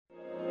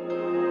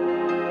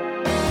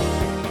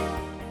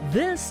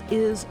This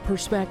is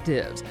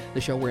Perspectives, the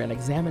show where an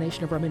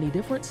examination of our many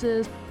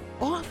differences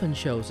often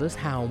shows us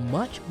how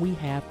much we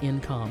have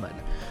in common.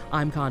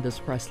 I'm Candace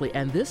Presley,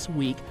 and this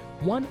week,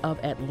 one of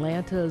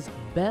Atlanta's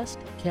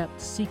best-kept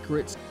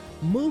secrets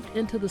moved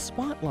into the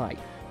spotlight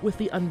with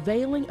the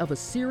unveiling of a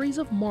series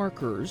of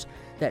markers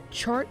that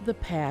chart the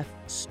path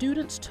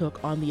students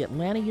took on the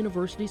Atlanta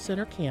University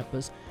Center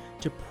campus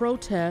to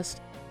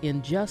protest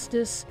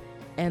injustice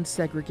and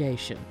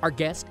segregation. Our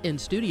guest in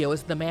studio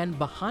is the man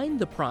behind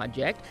the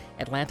project,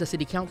 Atlanta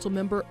City Council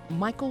member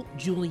Michael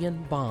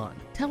Julian Bond.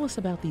 Tell us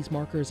about these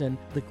markers and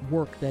the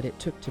work that it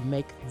took to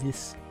make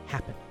this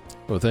happen.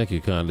 Well, thank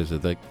you, Candace.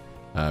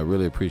 I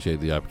really appreciate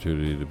the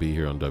opportunity to be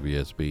here on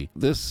WSB.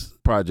 This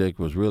project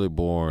was really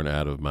born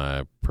out of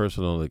my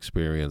personal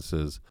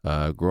experiences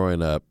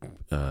growing up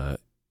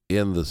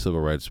in the civil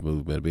rights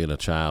movement, being a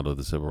child of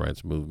the civil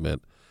rights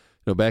movement.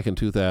 You know, back in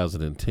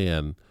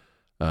 2010,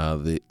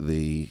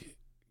 the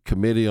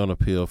Committee on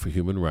Appeal for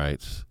Human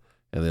Rights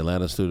and the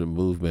Atlanta Student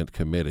Movement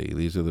Committee,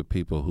 these are the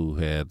people who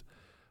had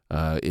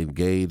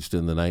engaged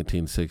in the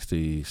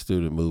 1960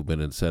 student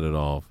movement and set it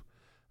off.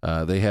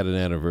 They had an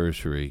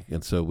anniversary,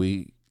 and so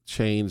we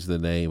changed the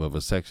name of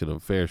a section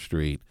of Fair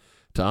Street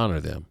to honor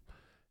them.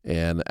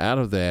 And out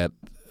of that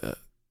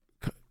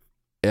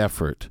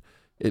effort,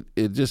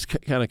 it just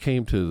kind of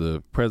came to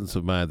the presence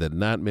of mind that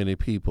not many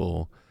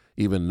people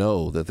even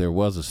know that there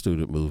was a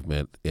student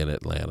movement in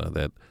Atlanta,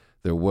 that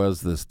there was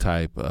this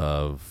type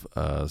of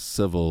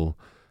civil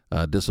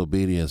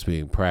disobedience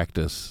being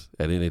practiced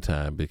at any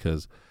time,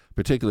 because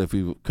particularly if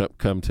you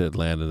come to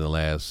Atlanta in the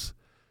last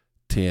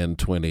 10,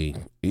 20,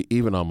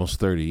 even almost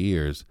 30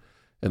 years.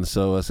 And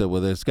so I said,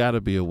 well, there's got to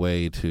be a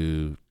way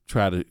to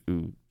try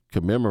to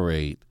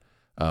commemorate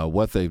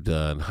what they've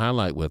done,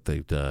 highlight what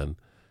they've done,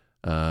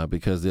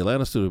 because the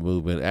Atlanta student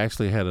movement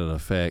actually had an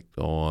effect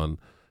on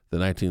the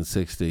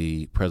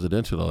 1960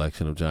 presidential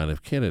election of John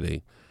F.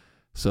 Kennedy.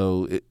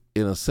 So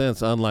in a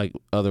sense, unlike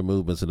other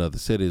movements in other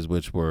cities,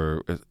 which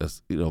were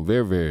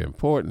very, very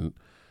important,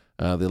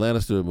 the Atlanta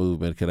student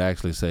movement could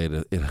actually say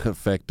that it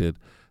affected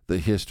the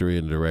history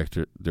and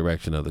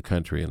direction of the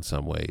country in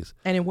some ways.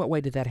 And in what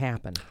way did that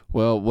happen?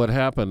 Well, what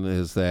happened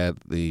is that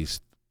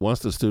once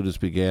the students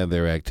began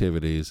their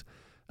activities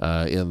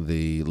in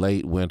the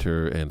late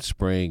winter and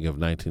spring of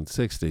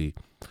 1960,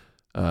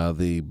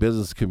 the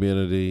business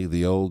community,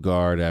 the old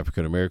guard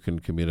African American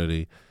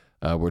community,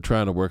 were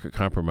trying to work a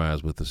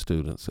compromise with the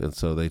students. And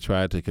so they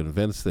tried to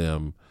convince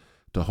them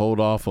to hold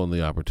off on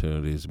the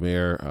opportunities.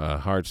 Mayor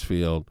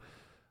Hartsfield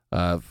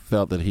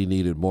felt that he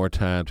needed more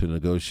time to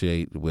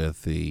negotiate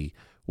with the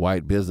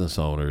white business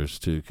owners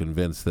to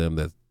convince them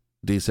that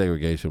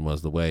desegregation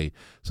was the way.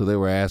 So they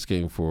were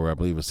asking for, I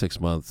believe, a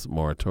 6-month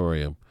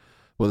moratorium.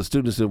 Well, the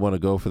students didn't want to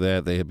go for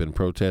that. They had been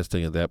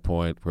protesting at that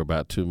point for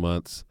about 2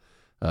 months,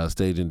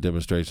 staging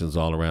demonstrations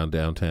all around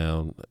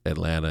downtown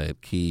Atlanta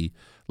at key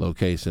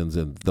locations.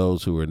 And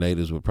those who were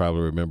natives would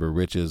probably remember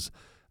Rich's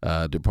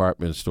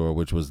department store,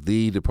 which was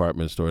the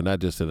department store, not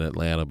just in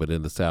Atlanta, but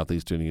in the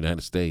southeastern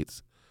United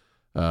States.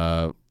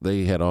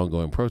 They had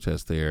ongoing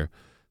protests there.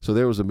 So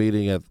there was a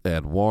meeting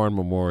at Warren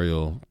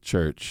Memorial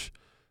Church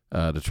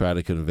to try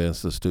to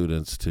convince the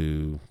students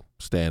to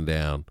stand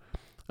down.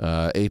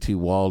 A.T.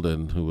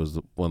 Walden, who was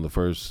one of the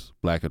first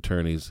black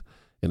attorneys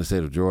in the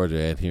state of Georgia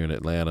and here in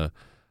Atlanta,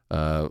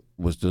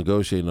 was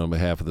negotiating on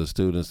behalf of the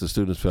students. The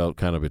students felt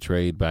kind of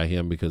betrayed by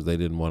him because they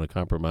didn't want to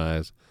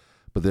compromise.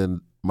 But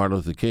then Martin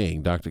Luther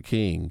King, Dr.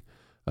 King,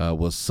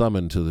 was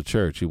summoned to the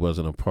church. He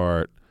wasn't a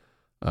part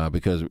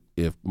because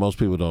if most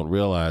people don't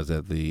realize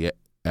that the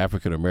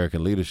African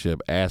American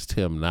leadership asked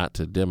him not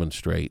to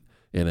demonstrate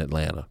in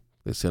Atlanta.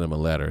 They sent him a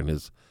letter, and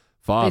his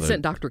father. They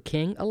sent Dr.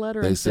 King a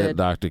letter? They sent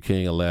Dr.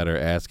 King a letter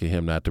asking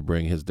him not to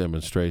bring his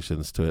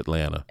demonstrations to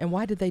Atlanta. And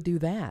why did they do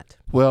that?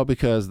 Well,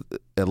 because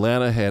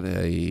Atlanta had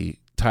a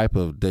type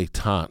of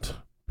détente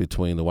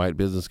between the white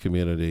business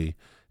community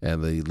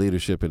and the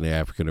leadership in the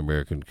African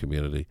American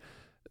community.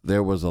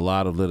 There was a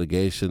lot of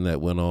litigation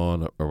that went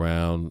on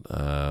around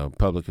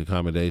public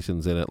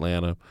accommodations in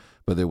Atlanta,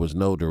 but there was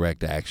no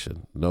direct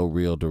action, no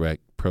real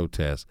direct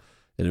protest.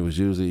 And it was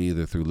usually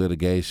either through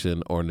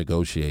litigation or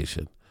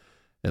negotiation.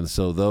 And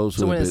so those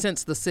who... So in a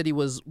sense, the city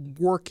was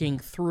working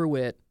through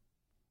it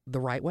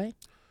the right way?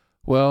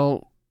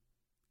 Well,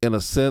 in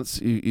a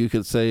sense, you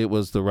could say it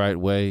was the right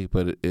way,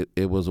 but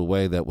it was a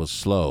way that was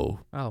slow.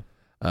 Oh.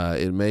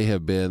 It may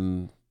have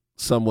been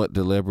somewhat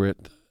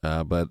deliberate,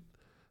 but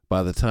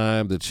by the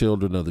time the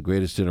children of the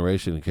greatest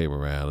generation came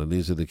around, and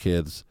these are the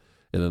kids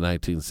in the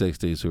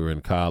 1960s who were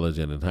in college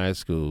and in high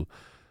school,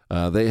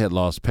 they had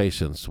lost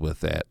patience with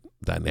that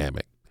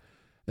dynamic.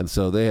 And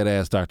so they had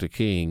asked Dr.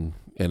 King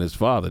and his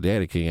father,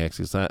 Daddy King,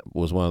 actually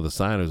was one of the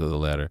signers of the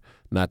letter,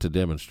 not to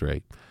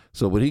demonstrate.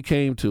 So when he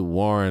came to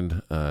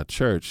Warren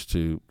Church,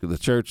 the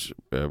church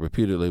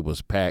reputedly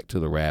was packed to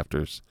the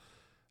rafters.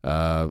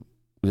 The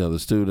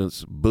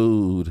students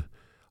booed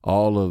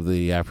all of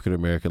the African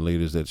American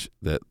leaders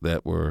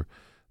that were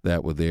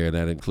there, and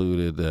that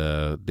included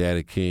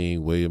Daddy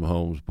King, William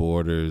Holmes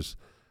Borders,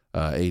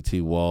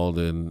 A.T.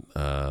 Walden,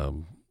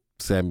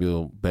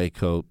 Samuel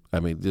Baycoat. I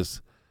mean,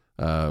 just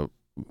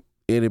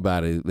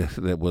anybody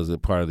that was a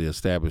part of the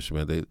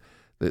establishment,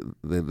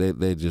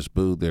 they just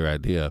booed their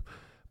idea.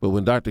 But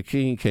when Dr.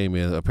 King came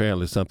in,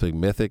 apparently something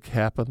mythic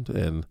happened,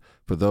 and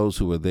for those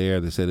who were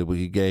there, they said that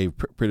he gave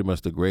pretty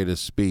much the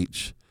greatest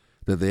speech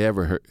that they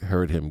ever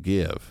heard him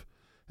give,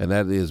 and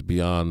that is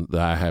beyond the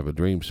I Have a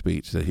Dream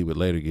speech that he would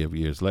later give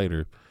years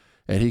later.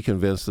 And he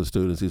convinced the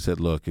students, he said,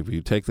 look, if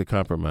you take the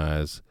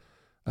compromise,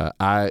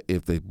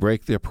 if they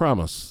break their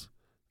promise,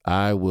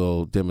 I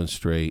will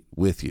demonstrate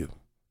with you.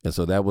 And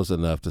so that was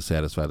enough to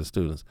satisfy the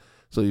students.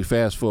 So you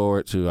fast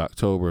forward to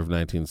October of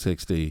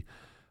 1960.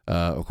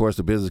 Of course,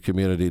 the business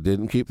community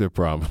didn't keep their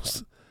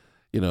promise.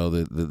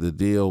 The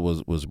deal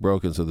was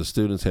broken, so the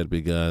students had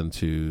begun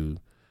to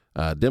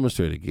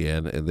demonstrate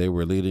again, and they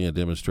were leading a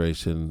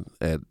demonstration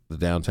at the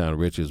downtown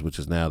Riches, which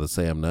is now the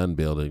Sam Nunn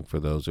building, for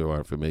those who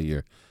aren't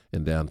familiar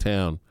in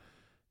downtown.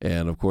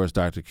 And, of course,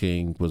 Dr.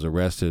 King was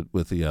arrested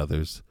with the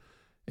others,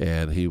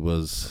 and he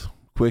was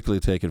quickly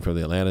taken from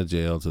the Atlanta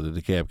jail to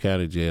the DeKalb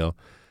County jail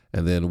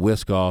and then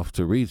whisked off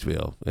to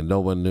Reidsville. And no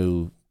one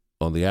knew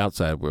on the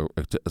outside, were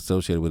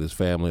associated with his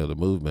family or the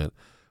movement,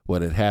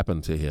 what had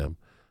happened to him.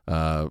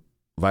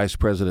 Vice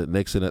President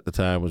Nixon at the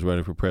time was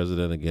running for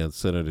president against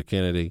Senator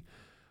Kennedy.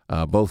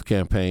 Both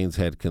campaigns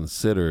had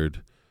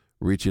considered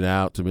reaching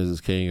out to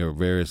Mrs. King or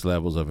various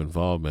levels of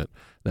involvement.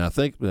 Now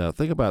think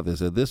about this.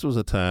 This was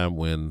a time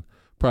when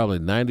probably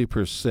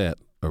 90%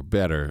 or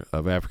better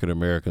of African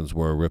Americans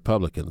were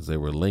Republicans. They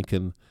were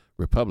Lincoln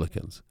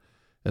Republicans.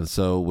 And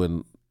so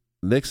when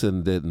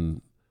Nixon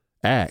didn't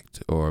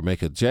act or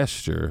make a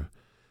gesture,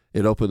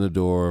 it opened the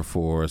door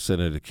for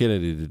Senator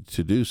Kennedy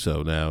to do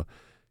so. Now,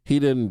 he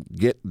didn't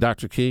get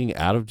Dr. King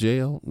out of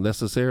jail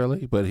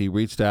necessarily, but he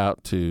reached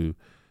out to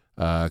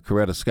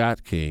Coretta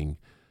Scott King,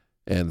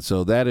 and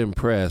so that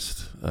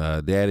impressed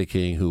Daddy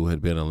King, who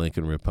had been a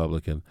Lincoln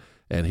Republican,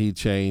 and he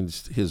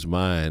changed his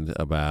mind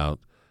about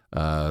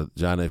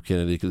John F.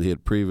 Kennedy, because he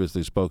had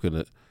previously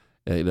spoken,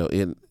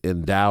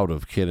 in doubt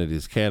of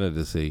Kennedy's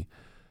candidacy,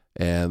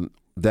 and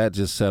that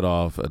just set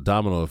off a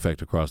domino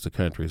effect across the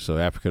country. So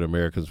African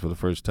Americans, for the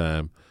first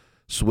time,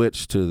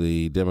 switched to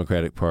the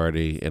Democratic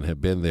Party and have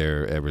been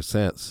there ever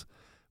since,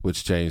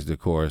 which changed the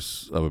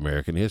course of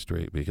American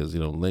history. Because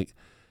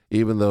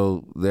even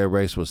though their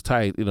race was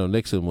tight,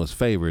 Nixon was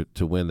favored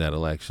to win that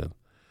election,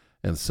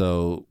 and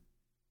so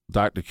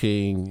Dr.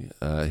 King,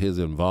 his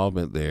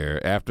involvement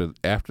there after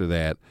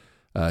that,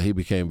 he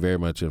became very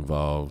much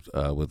involved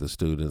with the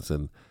students.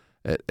 And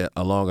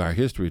along our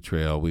history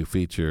trail, we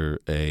feature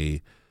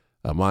a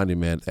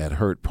monument at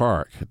Hurt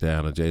Park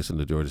down adjacent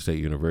to Georgia State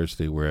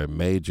University, where a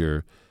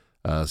major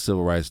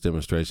civil rights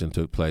demonstration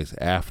took place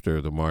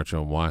after the March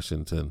on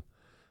Washington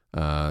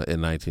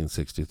in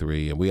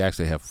 1963. And we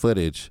actually have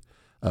footage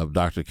of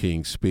Dr.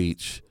 King's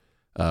speech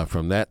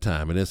from that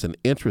time. And it's an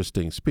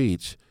interesting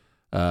speech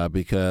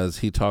because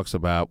he talks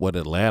about what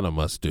Atlanta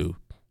must do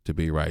to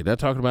be right. Not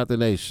talking about the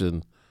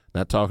nation,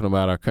 not talking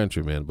about our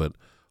countrymen, but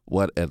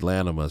what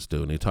Atlanta must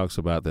do. And he talks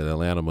about that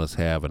Atlanta must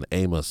have an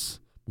Amos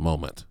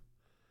moment.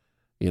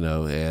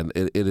 And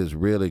it is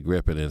really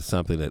gripping, and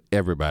something that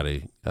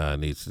everybody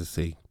needs to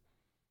see.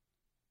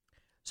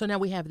 So now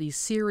we have these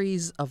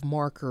series of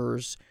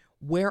markers.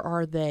 Where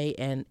are they,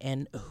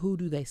 and who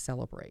do they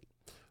celebrate?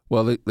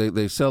 Well,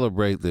 they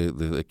celebrate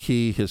the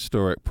key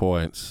historic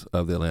points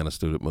of the Atlanta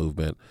student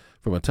movement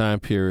from a time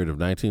period of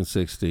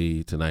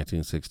 1960 to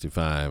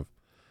 1965.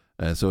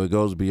 And so it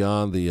goes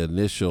beyond the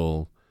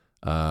initial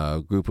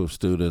group of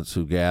students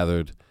who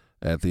gathered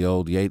at the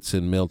old Yates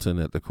and Milton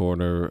at the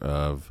corner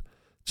of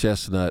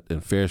Chestnut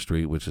and Fair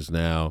Street, which is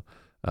now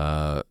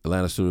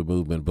Atlanta Student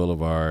Movement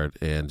Boulevard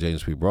and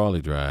James P.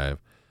 Brawley Drive.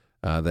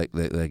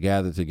 They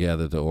gathered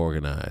together to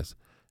organize.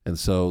 And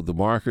so the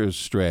markers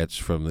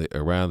stretch from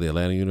around the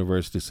Atlanta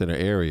University Center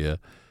area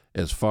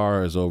as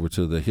far as over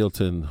to the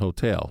Hilton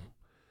Hotel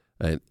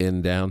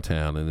in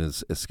downtown, and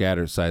it's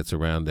scattered sites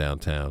around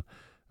downtown,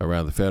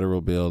 around the Federal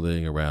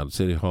Building, around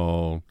City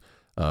Hall,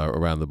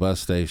 around the bus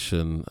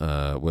station,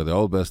 where the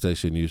old bus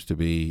station used to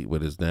be,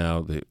 what is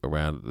now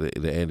around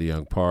the Andy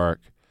Young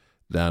Park,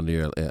 down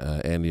near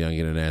Andy Young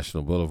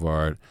International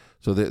Boulevard.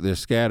 So they're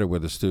scattered where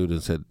the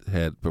students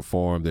had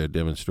performed their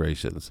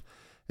demonstrations.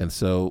 And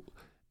so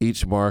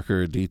each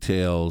marker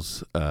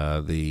details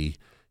the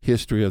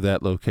history of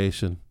that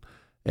location.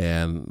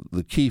 And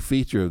the key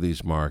feature of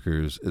these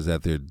markers is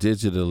that they're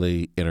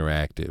digitally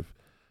interactive.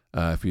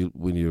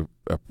 When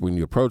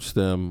you approach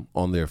them,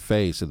 on their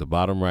face at the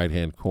bottom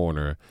right-hand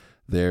corner,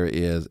 there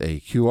is a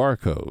QR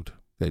code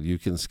that you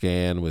can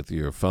scan with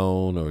your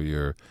phone or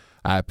your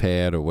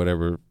iPad or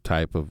whatever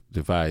type of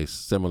device,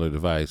 similar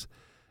device,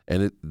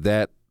 and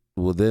that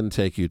will then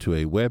take you to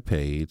a web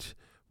page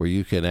where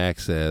you can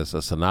access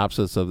a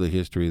synopsis of the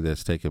history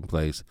that's taken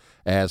place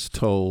as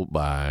told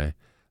by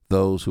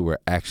those who were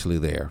actually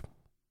there.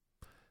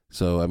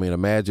 So,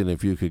 imagine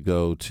if you could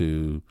go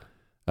to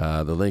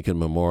the Lincoln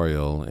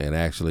Memorial and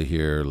actually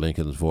hear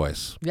Lincoln's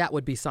voice. That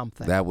would be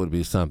something. That would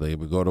be something. You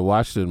would go to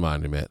Washington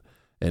Monument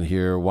and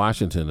hear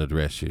Washington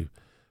address you.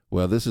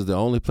 Well, this is the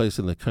only place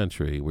in the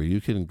country where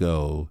you can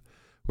go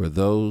where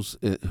those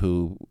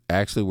who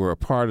actually were a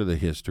part of the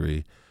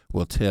history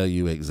will tell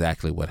you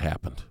exactly what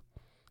happened.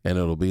 And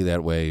it'll be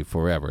that way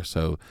forever.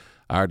 So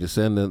our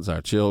descendants,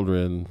 our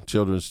children,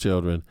 children's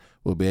children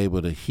will be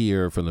able to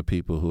hear from the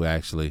people who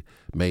actually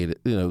made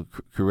it,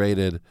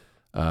 created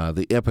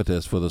the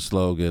impetus for the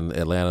slogan,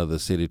 Atlanta, the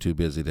city too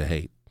busy to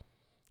hate.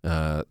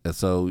 And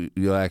so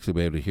you'll actually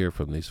be able to hear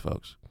from these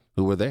folks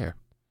who were there.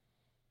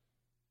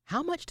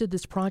 How much did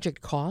this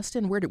project cost,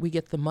 and where did we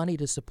get the money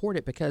to support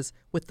it? Because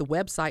with the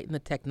website and the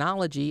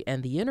technology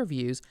and the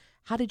interviews,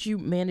 how did you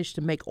manage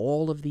to make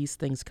all of these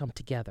things come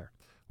together?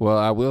 Well,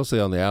 I will say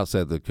on the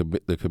outset,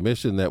 the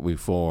commission that we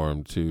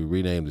formed to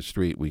rename the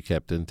street, we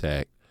kept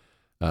intact.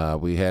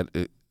 We had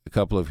a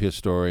couple of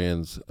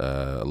historians,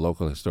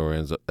 local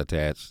historians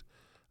attached.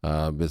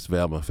 Miss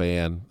Velma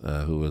Fan,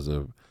 who was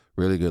a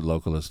really good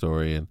local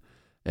historian,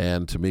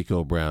 and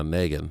Tamiko Brown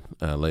Nagin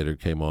later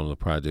came on the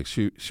project.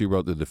 She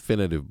wrote the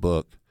definitive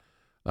book,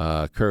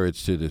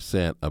 Courage to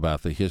Dissent,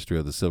 about the history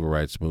of the civil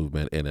rights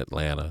movement in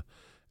Atlanta.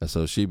 And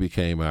so she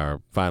became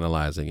our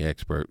finalizing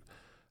expert.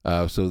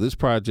 So this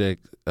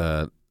project,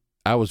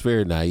 I was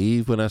very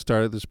naive when I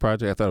started this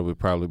project. I thought it would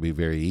probably be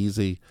very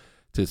easy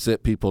to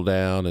sit people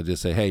down and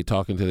just say, hey,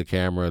 talk into the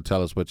camera,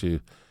 tell us what you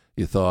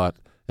thought,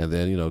 and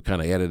then,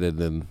 kind of edit it and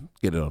then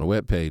get it on a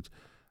web page.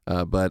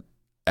 But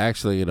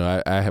actually,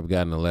 I have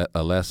gotten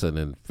a lesson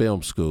in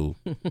film school,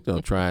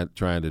 trying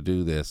to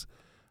do this.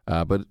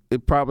 But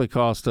it probably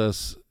cost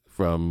us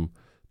from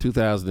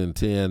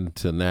 2010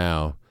 to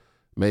now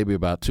maybe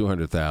about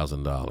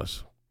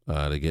 $200,000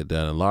 to get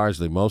done. And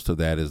largely, most of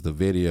that is the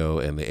video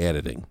and the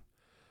editing.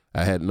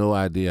 I had no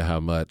idea how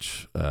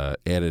much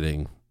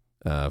editing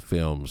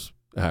films,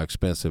 how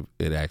expensive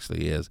it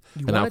actually is.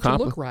 You want it to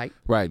look right.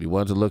 Right. You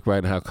want it to look right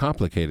and how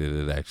complicated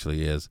it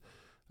actually is.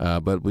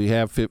 But we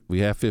have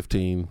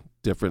 15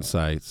 different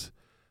sites,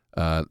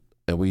 and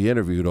we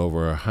interviewed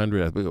over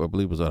 100, I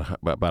believe it was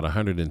about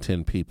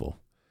 110 people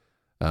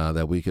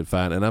that we could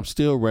find. And I'm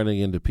still running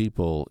into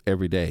people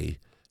every day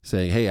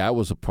saying, hey, I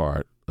was a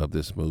part of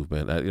this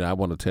movement. I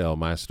want to tell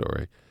my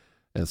story.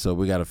 And so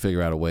we got to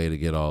figure out a way to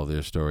get all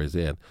their stories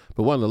in.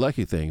 But one of the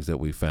lucky things that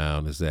we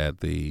found is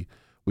that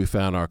we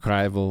found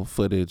archival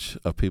footage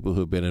of people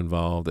who have been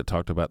involved that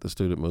talked about the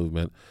student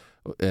movement.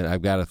 And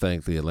I've got to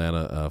thank the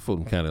Atlanta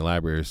Fulton County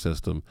Library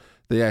System.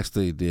 They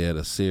actually did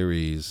a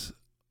series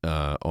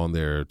on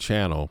their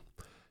channel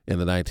in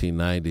the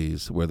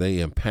 1990s where they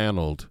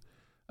impaneled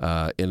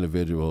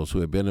individuals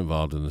who had been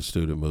involved in the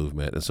student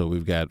movement. And so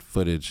we've got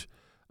footage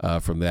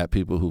from that,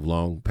 people who've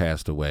long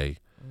passed away.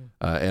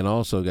 And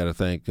also got to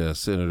thank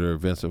Senator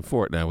Vincent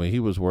Fort. Now, when he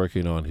was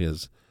working on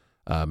his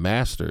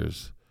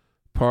master's,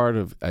 part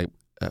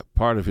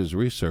of his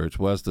research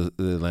was the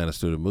Atlanta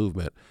student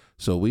movement.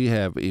 So we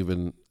have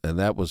and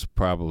that was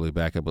probably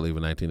back, I believe,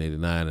 in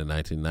 1989 and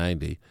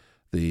 1990.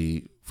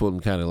 The Fulton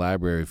County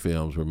Library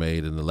films were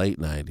made in the late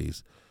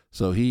 90s.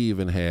 So he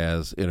even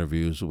has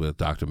interviews with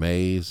Dr.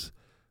 Mays,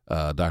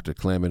 Dr.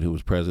 Clement, who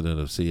was president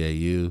of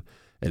CAU,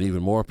 and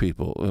even more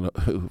people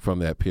from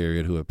that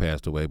period who have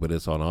passed away, but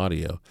it's on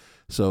audio.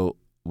 So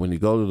when you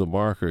go to the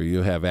marker,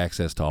 you have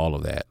access to all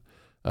of that.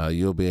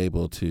 You'll be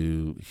able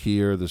to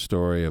hear the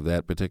story of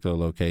that particular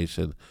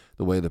location.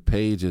 The way the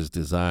page is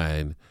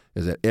designed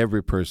is that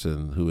every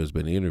person who has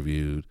been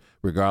interviewed,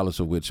 regardless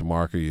of which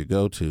marker you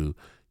go to,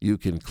 you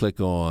can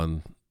click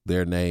on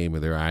their name or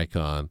their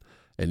icon,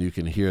 and you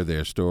can hear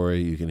their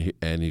story. You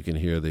can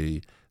hear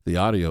the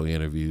audio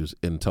interviews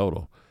in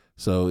total.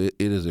 So it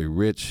is a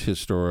rich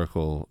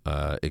historical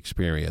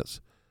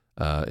experience.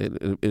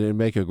 It'd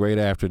make a great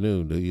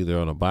afternoon to either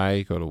on a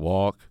bike or to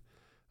walk,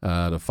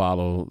 to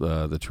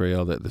follow the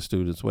trail that the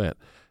students went.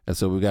 And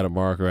so we've got a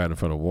marker out in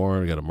front of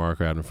Warren, we've got a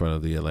marker out in front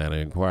of the Atlanta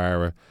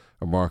Inquirer,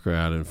 a marker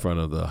out in front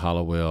of the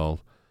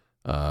Hollowell,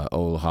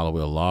 old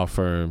Hollowell law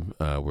firm,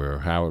 where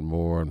Howard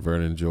Moore and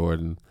Vernon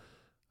Jordan,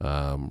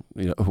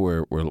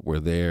 were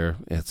there.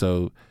 And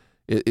so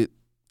it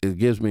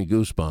gives me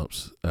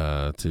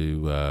goosebumps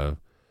to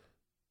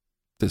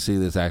see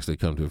this actually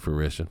come to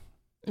fruition.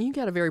 You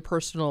got a very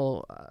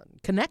personal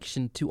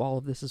connection to all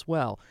of this as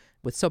well.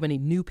 With so many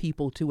new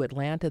people to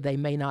Atlanta, they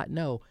may not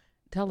know.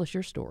 Tell us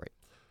your story.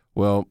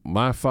 Well,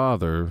 my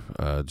father,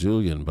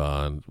 Julian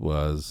Bond,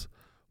 was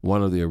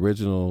one of the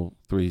original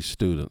 3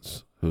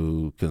 students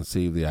who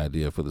conceived the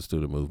idea for the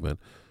student movement.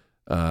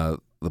 The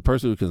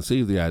person who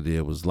conceived the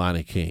idea was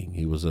Lonnie King.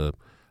 He was a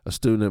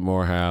student at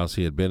Morehouse.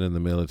 He had been in the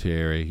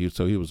military.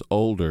 So he was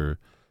older,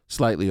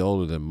 slightly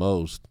older than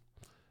most.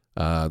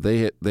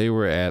 They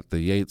were at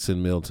the Yates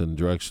and Milton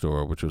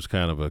drugstore, which was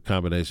kind of a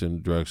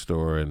combination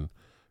drugstore and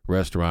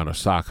restaurant, or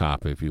sock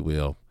hop, if you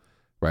will,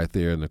 right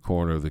there in the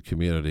corner of the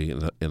community,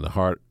 in the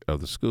heart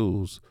of the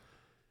schools.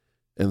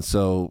 And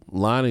so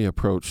Lonnie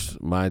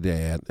approached my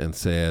dad and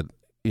said,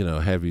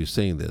 have you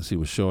seen this? He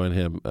was showing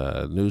him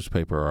a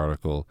newspaper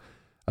article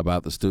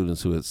about the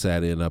students who had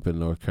sat in up in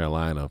North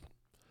Carolina.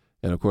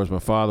 And of course, my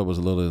father was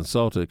a little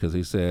insulted because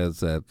he says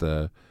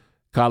that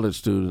college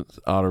students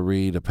ought to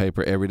read a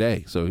paper every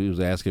day. So he was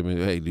asking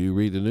me, hey, do you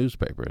read the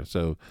newspaper?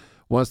 So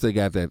once they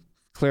got that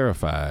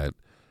clarified,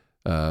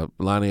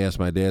 Lonnie asked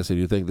my dad, said,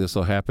 do you think this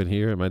will happen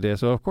here? And my dad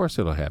said, oh, of course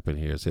it'll happen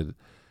here. I said,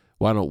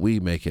 why don't we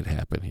make it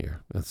happen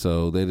here? And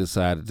so they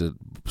decided to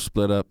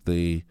split up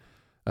the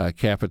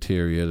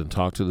cafeteria and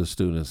talk to the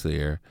students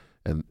there,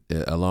 and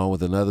along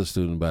with another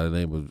student by the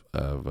name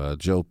of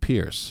Joe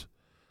Pierce,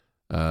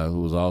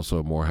 who was also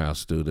a Morehouse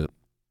student.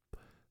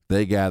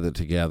 They gathered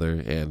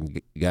together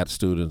and got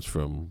students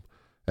from,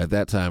 at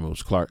that time it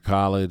was Clark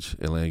College,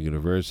 Atlanta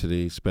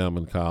University,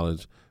 Spelman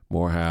College,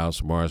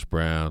 Morehouse, Morris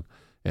Brown,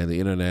 and the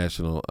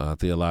International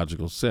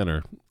Theological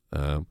Center.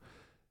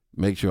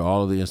 Make sure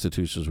all of the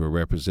institutions were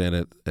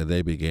represented, and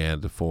they began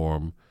to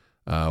form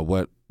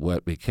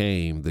what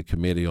became the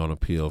Committee on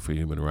Appeal for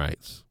Human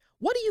Rights.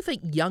 What do you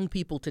think young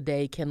people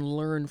today can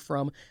learn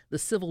from the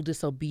civil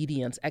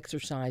disobedience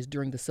exercised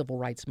during the civil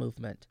rights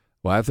movement?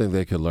 Well, I think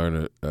they could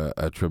learn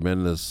a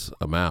tremendous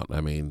amount.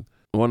 I mean,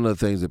 one of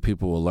the things that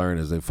people will learn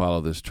as they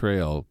follow this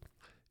trail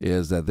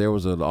is that there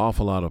was an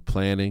awful lot of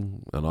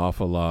planning, an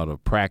awful lot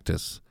of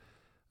practice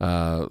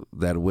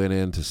that went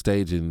into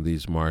staging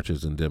these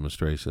marches and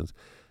demonstrations,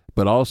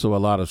 but also a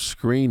lot of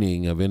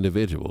screening of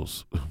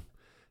individuals.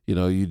 You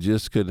know, you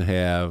just couldn't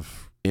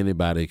have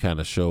anybody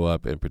kind of show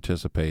up and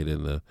participate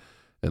in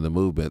the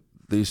movement.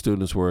 These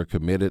students were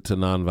committed to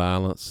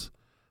nonviolence.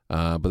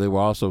 But they were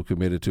also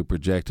committed to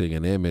projecting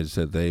an image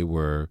that they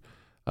were,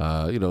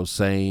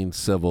 sane,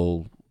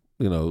 civil,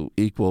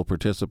 equal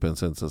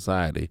participants in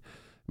society,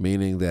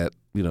 meaning that,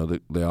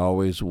 they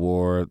always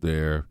wore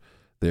their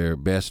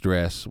best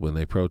dress when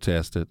they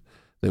protested.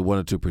 They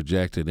wanted to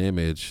project an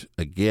image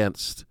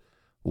against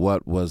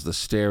what was the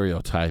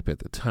stereotype at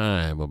the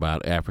time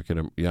about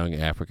young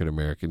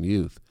African-American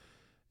youth,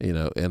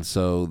 and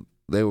so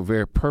they were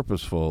very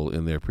purposeful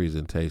in their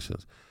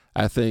presentations.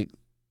 I think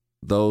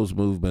those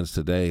movements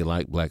today,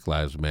 like Black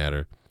Lives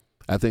Matter,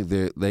 I think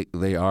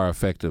they are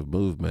effective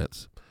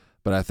movements.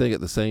 But I think at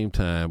the same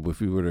time,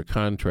 if we were to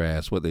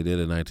contrast what they did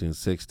in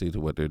 1960 to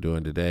what they're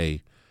doing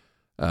today,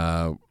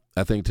 I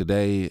think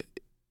today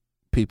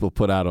people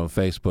put out on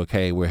Facebook,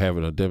 hey, we're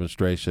having a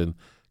demonstration,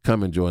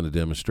 come and join the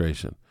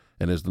demonstration.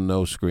 And there's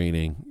no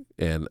screening.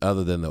 And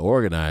other than the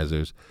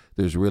organizers,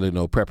 there's really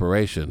no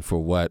preparation for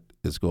what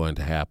is going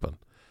to happen.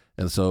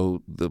 And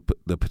so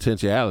the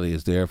potentiality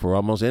is there for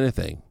almost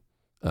anything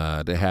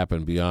to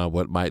happen beyond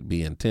what might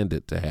be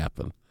intended to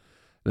happen.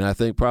 And I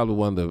think probably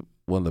one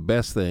of the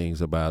best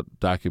things about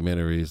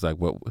documentaries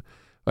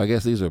I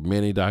guess these are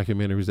many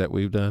documentaries that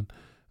we've done,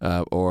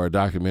 or a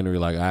documentary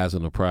like Eyes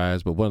on the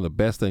Prize, but one of the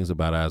best things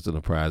about Eyes on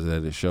the Prize is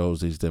that it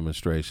shows these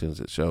demonstrations,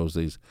 it shows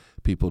these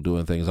people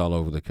doing things all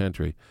over the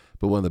country.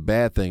 But one of the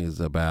bad things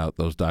about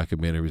those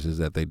documentaries is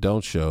that they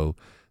don't show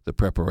the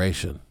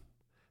preparation.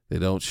 They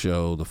don't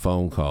show the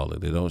phone calling.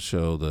 They don't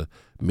show the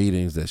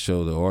meetings that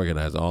show the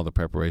organizer, all the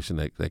preparation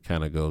that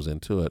kind of goes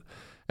into it.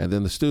 And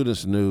then the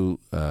students knew,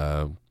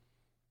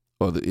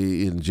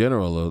 in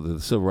general,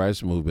 the civil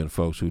rights movement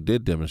folks who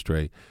did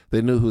demonstrate,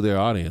 they knew who their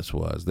audience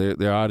was.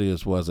 Their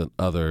audience wasn't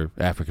other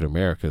African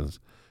Americans.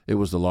 It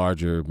was the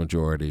larger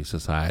majority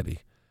society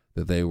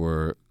that they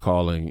were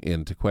calling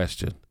into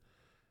question.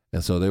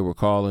 And so they were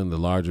calling the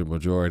larger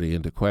majority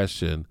into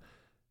question.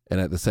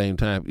 And at the same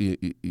time,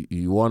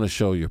 you want to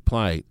show your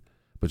plight,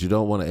 but you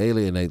don't want to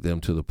alienate them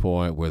to the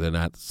point where they're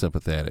not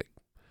sympathetic.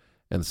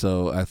 And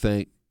so I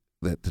think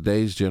that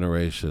today's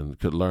generation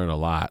could learn a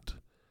lot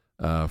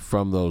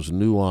from those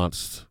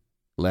nuanced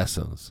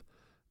lessons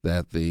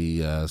that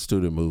the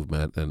student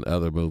movement and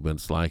other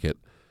movements like it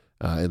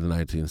in the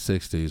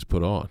 1960s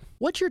put on.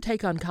 What's your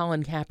take on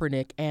Colin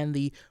Kaepernick and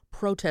the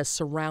protests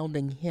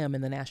surrounding him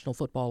in the National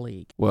Football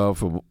League? Well,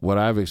 from what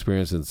I've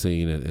experienced and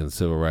seen in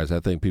civil rights, I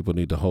think people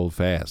need to hold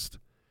fast.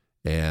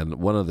 And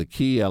one of the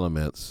key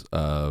elements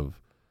of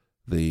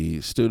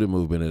the student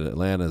movement in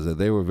Atlanta is that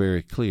they were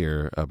very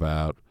clear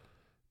about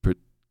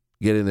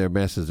getting their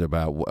message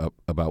about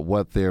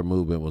what their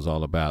movement was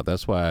all about.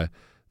 That's why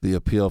the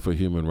Appeal for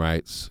Human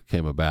Rights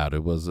came about.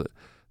 It was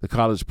the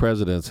college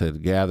presidents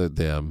had gathered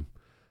them,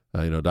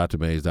 Dr.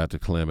 Mays, Dr.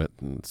 Clement,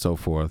 and so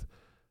forth,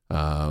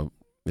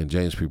 and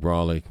James P.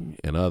 Brawley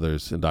and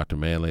others, and Dr.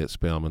 Manley at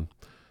Spelman,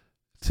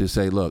 to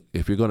say, look,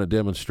 if you're going to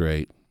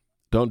demonstrate,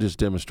 don't just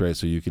demonstrate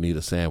so you can eat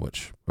a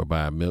sandwich or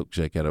buy a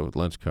milkshake at a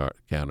lunch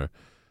counter.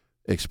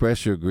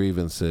 Express your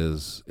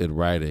grievances in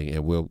writing,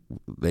 and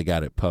they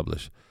got it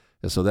published.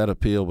 And so that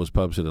appeal was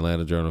published in the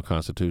Atlanta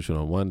Journal-Constitution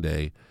on one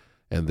day,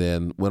 and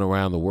then went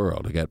around the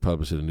world. It got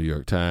published in the New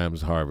York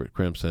Times, Harvard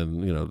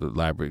Crimson. The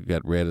library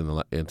got read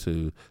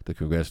into the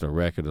Congressional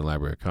Record and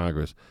Library of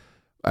Congress.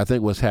 I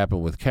think what's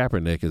happened with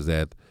Kaepernick is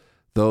that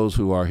those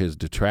who are his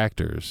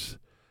detractors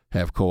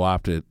have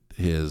co-opted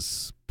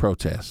his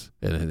protests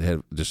and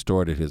have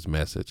distorted his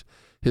message.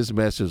 His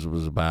message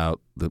was about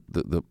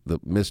the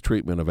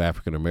mistreatment of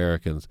African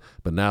Americans,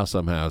 but now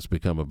somehow it's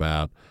become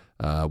about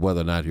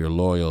whether or not you're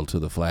loyal to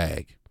the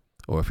flag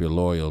or if you're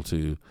loyal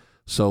to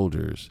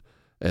soldiers.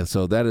 And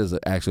so that is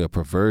actually a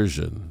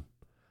perversion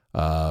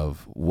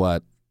of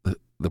what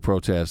the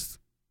protest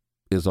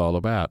is all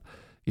about.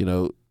 You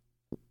know,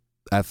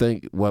 I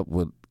think what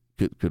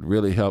could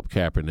really help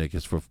Kaepernick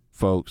is for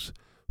folks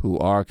who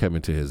are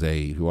coming to his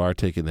aid, who are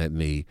taking that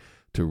knee,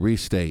 to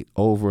restate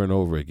over and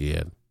over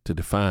again, to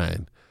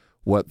define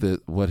what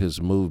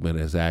his movement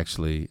is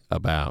actually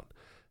about.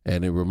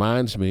 And it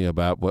reminds me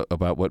about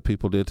what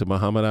people did to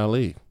Muhammad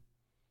Ali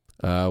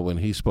when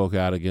he spoke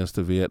out against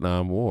the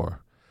Vietnam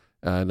War.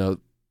 Now,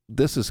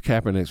 this is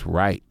Kaepernick's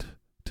right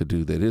to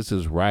do that. It's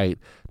his right,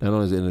 not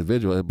only as an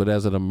individual, but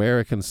as an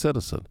American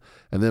citizen.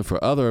 And then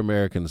for other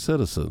American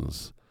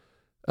citizens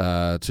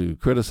to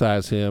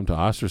criticize him, to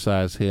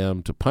ostracize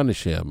him, to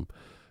punish him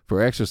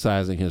for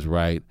exercising his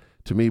right,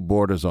 to me,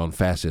 borders on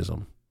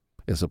fascism.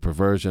 It's a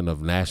perversion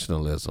of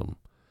nationalism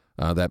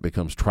that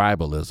becomes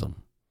tribalism.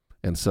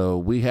 And so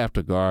we have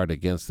to guard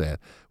against that.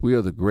 We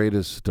are the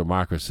greatest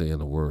democracy in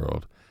the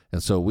world.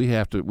 And so we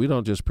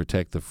don't just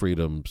protect the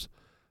freedoms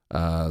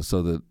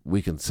so that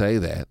we can say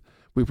that.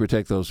 We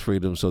protect those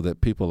freedoms so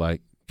that people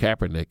like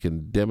Kaepernick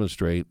can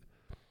demonstrate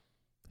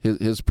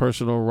his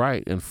personal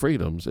right and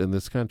freedoms in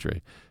this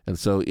country. And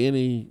so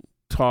any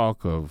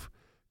talk of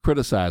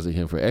criticizing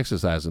him for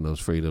exercising those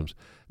freedoms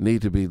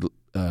need to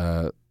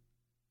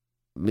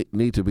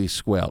be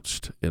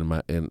squelched, in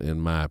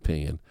my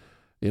opinion.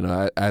 You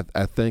know,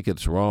 I think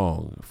it's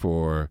wrong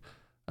for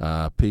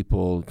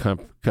people.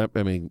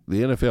 I mean,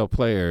 the NFL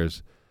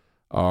players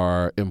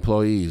are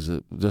employees,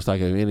 just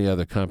like any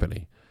other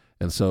company.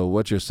 And so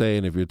what you're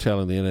saying, if you're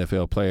telling the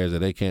NFL players that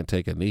they can't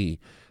take a knee,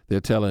 they're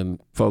telling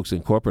folks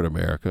in corporate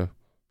America,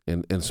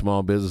 in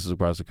small businesses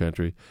across the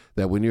country,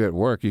 that when you're at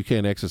work, you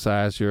can't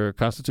exercise your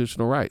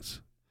constitutional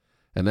rights.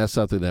 And that's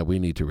something that we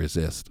need to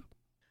resist.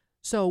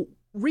 So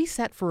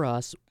reset for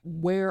us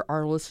where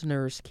our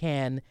listeners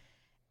can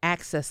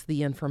access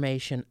the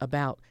information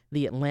about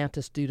the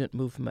Atlanta student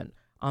movement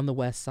on the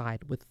West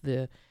Side, with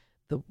the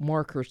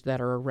markers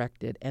that are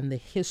erected and the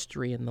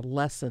history and the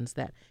lessons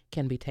that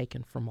can be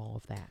taken from all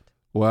of that.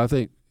 Well, I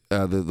think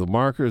the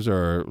markers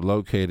are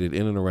located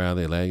in and around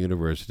the Atlanta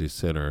University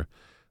Center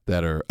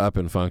that are up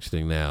and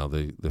functioning now.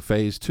 The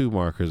Phase 2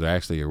 markers are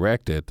actually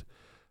erected,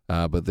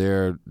 but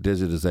their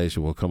digitization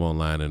will come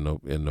online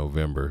in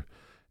November.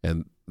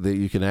 And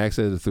you can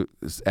access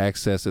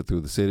it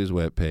through the city's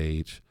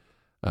webpage.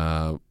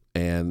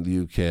 And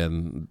you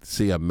can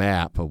see a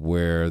map of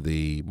where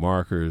the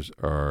markers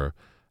are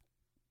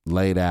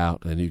laid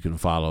out, and you can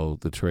follow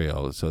the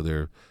trail. So there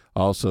are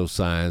also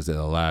signs that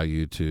allow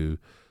you to,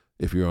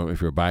 if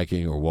you're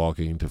biking or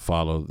walking, to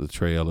follow the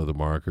trail of the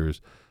markers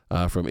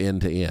from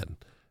end to end.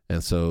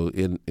 And so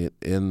in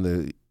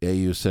the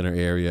AU Center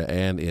area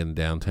and in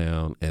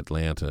downtown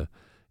Atlanta,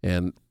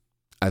 and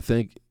I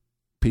think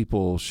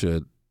people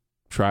should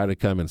try to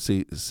come and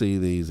see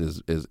these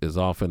as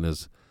often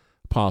as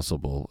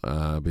possible,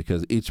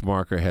 because each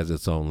marker has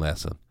its own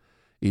lesson.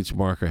 Each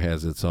marker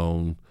has its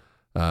own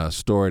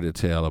story to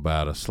tell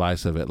about a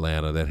slice of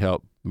Atlanta that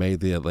helped made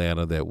the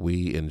Atlanta that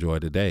we enjoy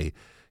today.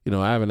 You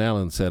know, Ivan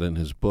Allen said in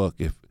his book,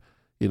 if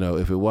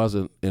it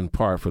wasn't in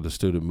part for the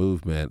student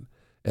movement,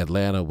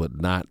 Atlanta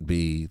would not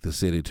be the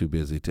city too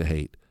busy to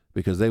hate,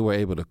 because they were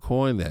able to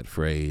coin that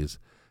phrase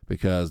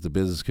because the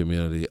business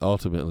community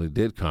ultimately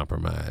did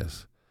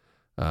compromise.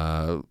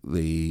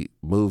 The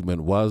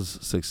movement was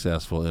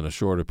successful in a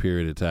shorter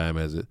period of time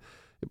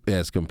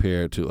as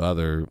compared to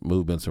other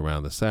movements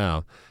around the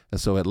South. And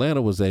so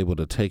Atlanta was able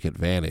to take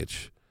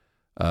advantage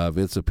of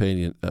its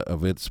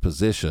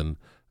position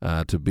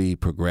to be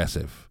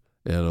progressive,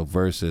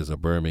 versus a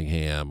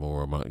Birmingham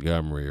or a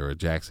Montgomery or a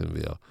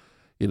Jacksonville.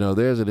 You know,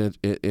 there's an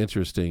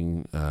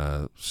interesting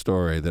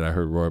story that I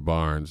heard Roy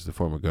Barnes, the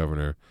former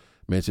governor,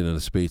 mention in a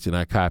speech, and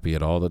I copy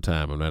it all the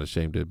time. I'm not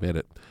ashamed to admit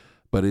it.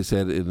 But he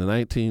said in the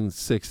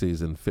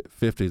 1960s and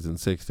 50s and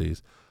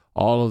 60s,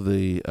 all of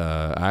the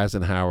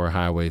Eisenhower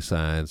highway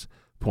signs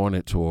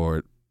pointed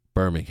toward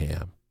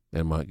Birmingham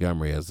and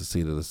Montgomery as the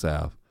seat of the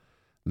South.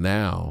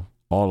 Now,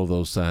 all of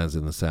those signs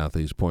in the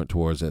Southeast point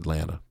towards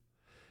Atlanta.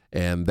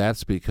 And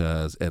that's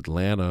because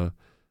Atlanta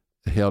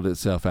held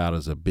itself out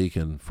as a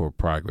beacon for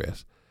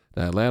progress.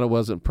 Now, Atlanta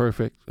wasn't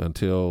perfect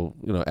until,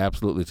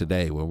 absolutely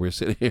today, when we're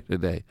sitting here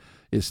today.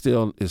 It's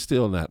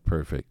still not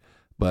perfect,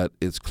 but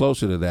it's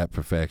closer to that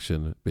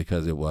perfection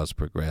because it was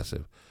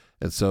progressive.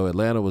 And so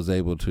Atlanta was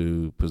able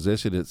to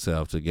position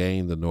itself to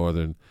gain the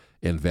northern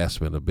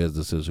investment of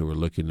businesses who were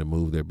looking to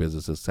move their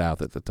businesses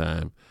south at the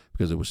time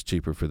because it was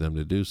cheaper for them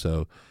to do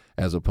so,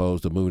 as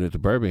opposed to moving it to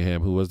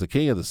Birmingham, who was the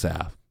king of the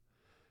South.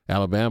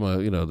 Alabama,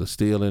 the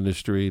steel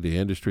industry, the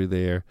industry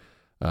there,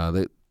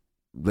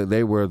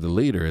 they were the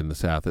leader in the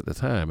South at the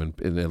time.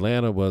 And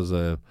Atlanta was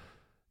it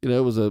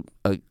was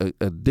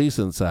a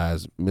decent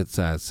sized,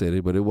 mid-sized city,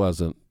 but it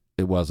wasn't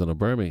a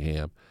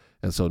Birmingham.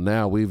 And so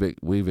now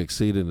we've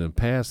exceeded and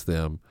passed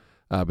them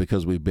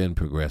because we've been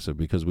progressive,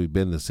 because we've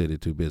been the city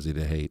too busy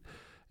to hate.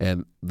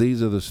 And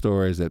these are the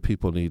stories that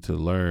people need to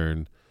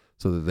learn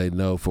so that they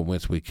know from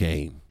whence we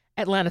came.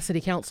 Atlanta City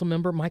Council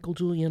member Michael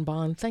Julian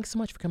Bond, thanks so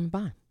much for coming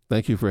by.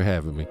 Thank you for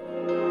having me.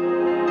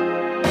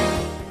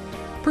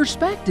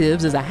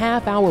 Perspectives is a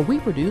half hour we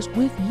produce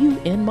with you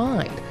in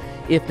mind.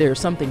 If there's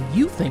something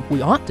you think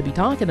we ought to be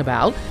talking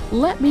about,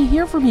 let me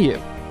hear from you.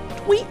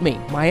 Tweet me.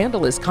 My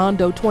handle is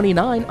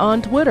Condo29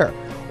 on Twitter,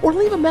 or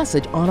leave a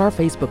message on our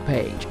Facebook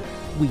page.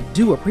 We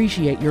do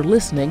appreciate your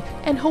listening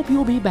and hope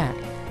you'll be back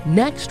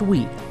next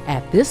week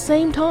at this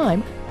same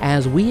time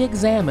as we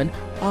examine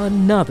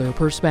another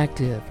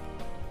perspective.